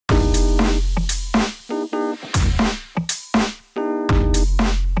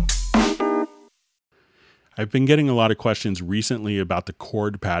I've been getting a lot of questions recently about the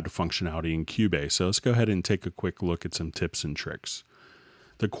chord pad functionality in Cubase, so let's go ahead and take a quick look at some tips and tricks.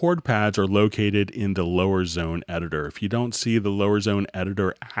 The chord pads are located in the lower zone editor. If you don't see the lower zone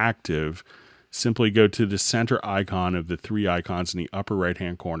editor active, simply go to the center icon of the three icons in the upper right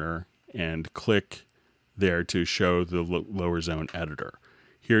hand corner and click there to show the lower zone editor.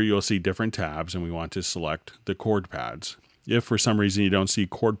 Here you'll see different tabs, and we want to select the chord pads. If for some reason you don't see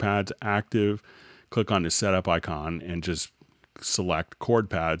chord pads active, click on the setup icon and just select chord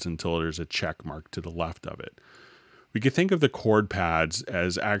pads until there's a check mark to the left of it. We could think of the chord pads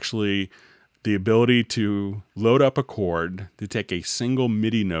as actually the ability to load up a chord, to take a single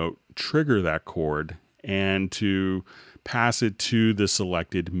MIDI note, trigger that chord, and to pass it to the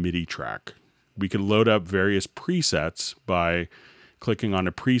selected MIDI track. We could load up various presets by clicking on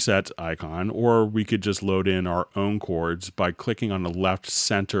the presets icon, or we could just load in our own chords by clicking on the left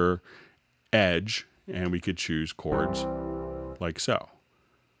center edge, and we could choose chords like so.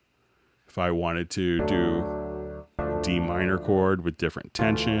 If I wanted to do a D minor chord with different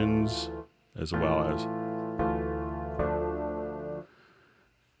tensions, as well as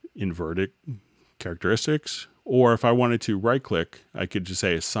inverted characteristics, or if I wanted to right click, I could just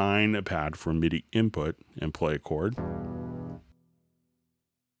say assign a pad for MIDI input and play a chord.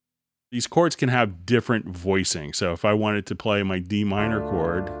 These chords can have different voicing. So if I wanted to play my D minor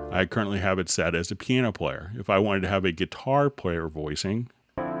chord, I currently have it set as a piano player. If I wanted to have a guitar player voicing,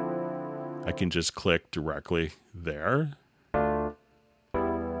 I can just click directly there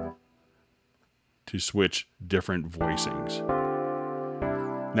to switch different voicings.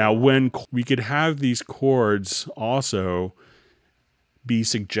 Now, when we could have these chords also be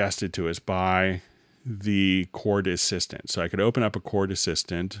suggested to us by the chord assistant. So I could open up a chord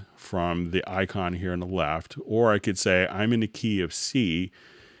assistant from the icon here on the left, or I could say I'm in the key of C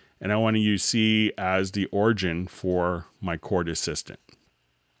and I want to use C as the origin for my chord assistant.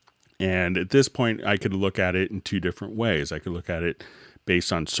 And at this point, I could look at it in two different ways. I could look at it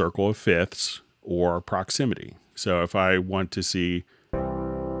based on circle of fifths or proximity. So if I want to see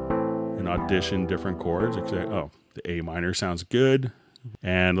and audition different chords, I could say, oh, the A minor sounds good.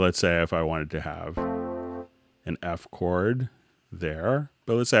 And let's say if I wanted to have an F chord there,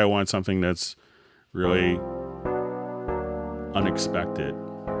 but let's say I want something that's really unexpected,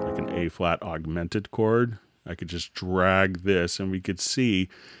 like an A flat augmented chord, I could just drag this and we could see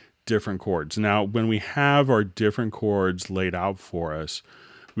different chords. Now, when we have our different chords laid out for us,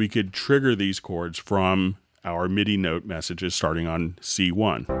 we could trigger these chords from our MIDI note messages starting on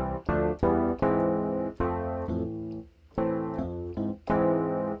C1.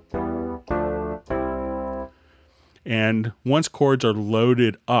 And once chords are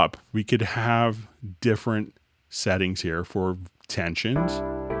loaded up, we could have different settings here for tensions,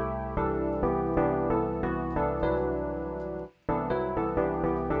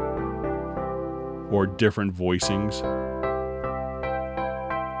 or different voicings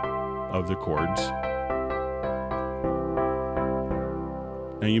of the chords.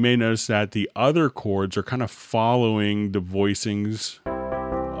 Now you may notice that the other chords are kind of following the voicings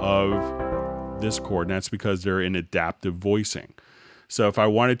of this chord, and that's because they're in adaptive voicing. So if I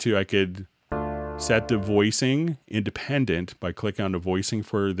wanted to, I could set the voicing independent by clicking on the voicing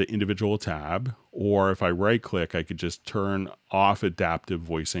for the individual tab, or if I right click, I could just turn off adaptive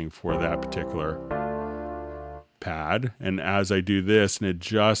voicing for that particular pad. And as I do this and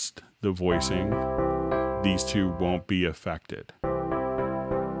adjust the voicing, these two won't be affected.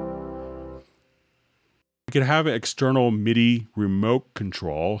 We could have an external MIDI remote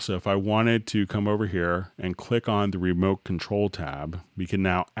control. So if I wanted to come over here and click on the remote control tab, we can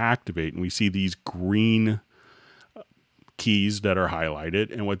now activate, and we see these green keys that are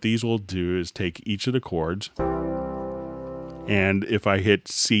highlighted. And what these will do is take each of the chords, and if I hit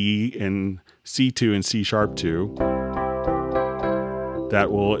C and C2 and C sharp 2, that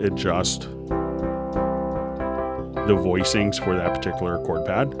will adjust the voicings for that particular chord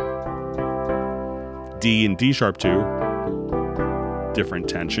pad. D and D sharp 2, different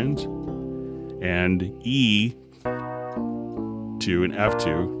tensions, and E2 and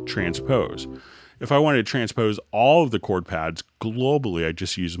F2, transpose. If I wanted to transpose all of the chord pads globally, I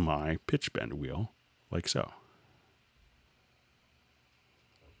just use my pitch bend wheel, like so.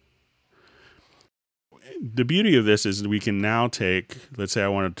 The beauty of this is we can now take, let's say I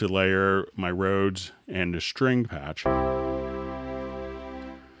wanted to layer my Rhodes and a string patch.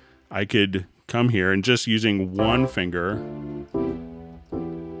 I could come here and just using one finger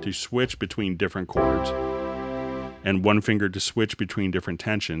to switch between different chords and one finger to switch between different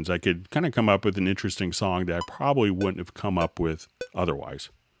tensions, I could kind of come up with an interesting song that I probably wouldn't have come up with otherwise.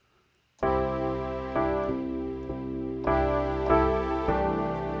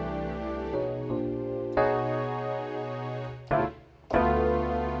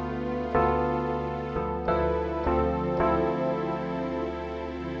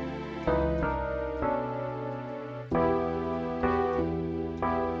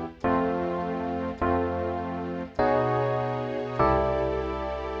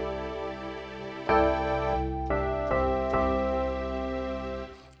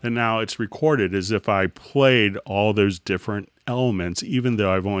 And now it's recorded as if I played all those different elements, even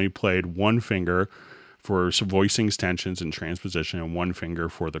though I've only played one finger for voicings, tensions, and transposition, and one finger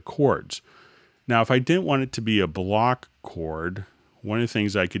for the chords. Now, if I didn't want it to be a block chord, one of the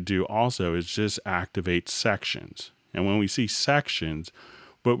things I could do also is just activate sections. And when we see sections,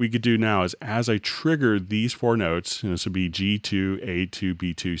 what we could do now is as I trigger these four notes, and this would be G2, A2,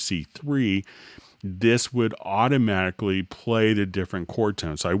 B2, C3, this would automatically play the different chord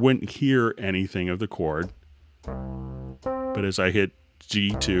tones. So I wouldn't hear anything of the chord, but as I hit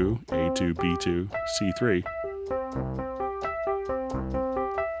G2, A2, B2, C3,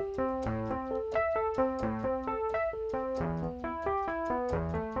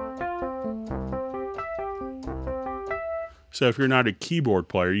 so if you're not a keyboard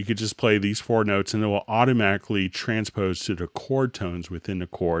player, you could just play these four notes and it will automatically transpose to the chord tones within the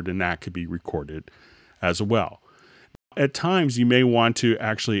chord, and that could be recorded as well. At times, you may want to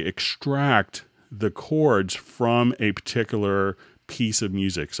actually extract the chords from a particular piece of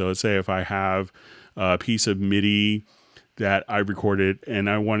music. So let's say if I have a piece of MIDI that I recorded and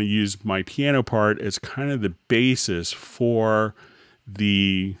I want to use my piano part as kind of the basis for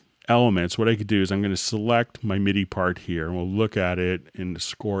the elements, what I could do is I'm going to select my MIDI part here, and we'll look at it in the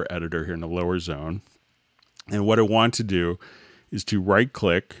score editor here in the lower zone. And what I want to do is to right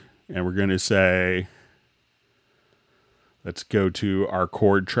click, and we're going to say, let's go to our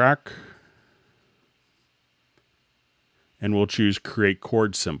chord track, and we'll choose create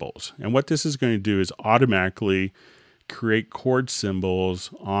chord symbols. And what this is going to do is automatically create chord symbols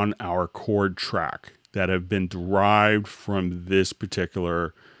on our chord track that have been derived from this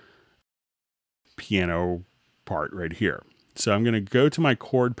particular piano part right here. So I'm going to go to my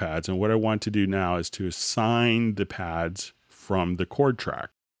chord pads, and what I want to do now is to assign the pads from the chord track.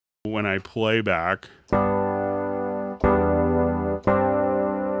 When I play back,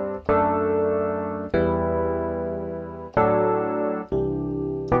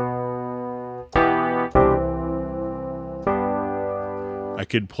 I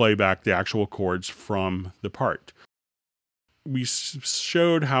could play back the actual chords from the part. We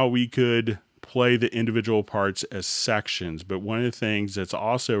showed how we could play the individual parts as sections, but one of the things that's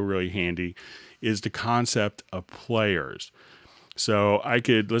also really handy is the concept of players. So I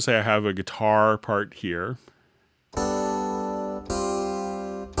could, let's say I have a guitar part here.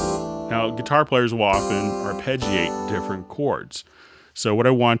 Now, guitar players will often arpeggiate different chords. So what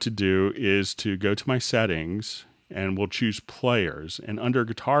I want to do is to go to my settings, and we'll choose players. And under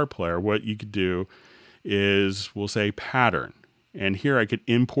guitar player, what you could do is we'll say pattern. And here I could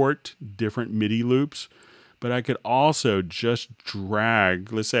import different MIDI loops, but I could also just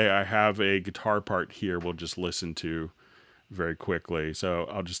drag, let's say I have a guitar part here we'll just listen to very quickly. So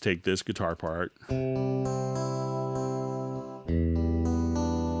I'll just take this guitar part.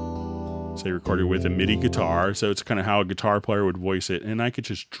 Say recorded with a MIDI guitar. So it's kind of how a guitar player would voice it. And I could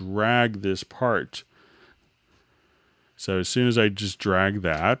just drag this part. So as soon as I just drag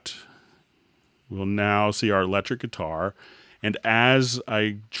that, we'll now see our electric guitar. And as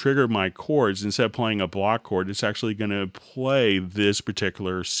I trigger my chords, instead of playing a block chord, it's actually going to play this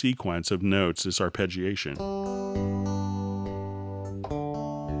particular sequence of notes, this arpeggiation.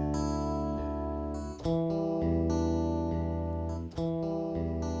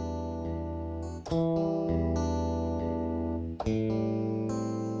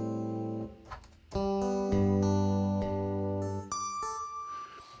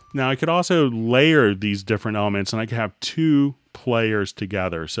 Now I could also layer these different elements, and I could have two players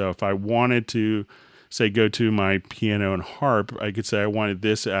together. So if I wanted to, say, go to my piano and harp, I could say I wanted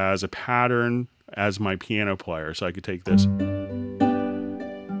this as a pattern as my piano player. So I could take this.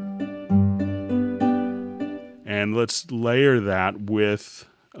 And let's layer that with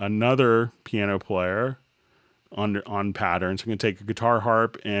another piano player on patterns. I'm going to take a guitar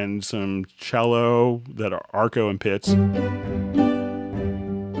harp and some cello that are arco and pits.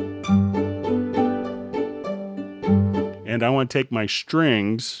 And I want to take my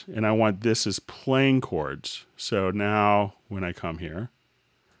strings, and I want this as playing chords. So now when I come here,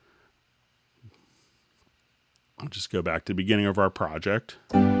 I'll just go back to the beginning of our project.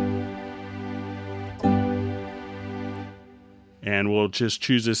 And we'll just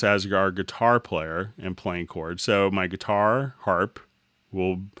choose this as our guitar player and playing chords. So my guitar harp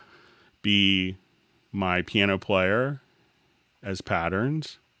will be my piano player as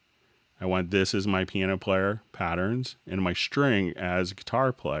patterns. I want this as my piano player, patterns, and my string as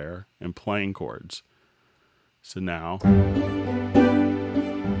guitar player and playing chords. So now,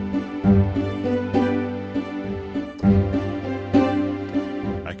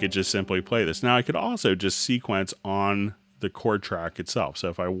 I could just simply play this. Now I could also just sequence on the chord track itself. So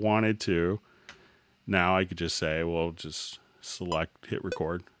if I wanted to, now I could just say, well, just select, hit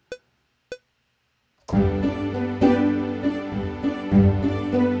record.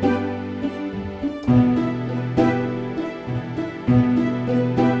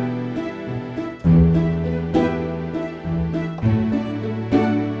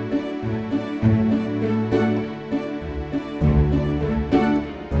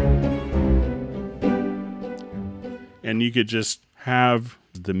 And you could just have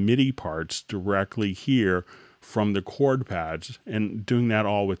the MIDI parts directly here from the chord pads, and doing that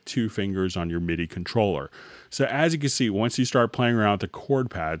all with 2 fingers on your MIDI controller. So as you can see, once you start playing around with the chord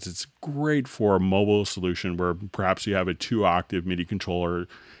pads, it's great for a mobile solution where perhaps you have a 2-octave MIDI controller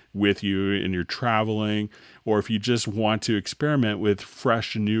with you and you're traveling, or if you just want to experiment with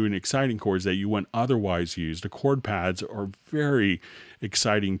fresh, new, and exciting chords that you wouldn't otherwise use, the chord pads are very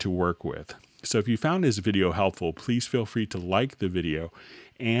exciting to work with. So if you found this video helpful, please feel free to like the video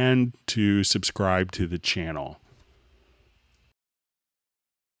and to subscribe to the channel.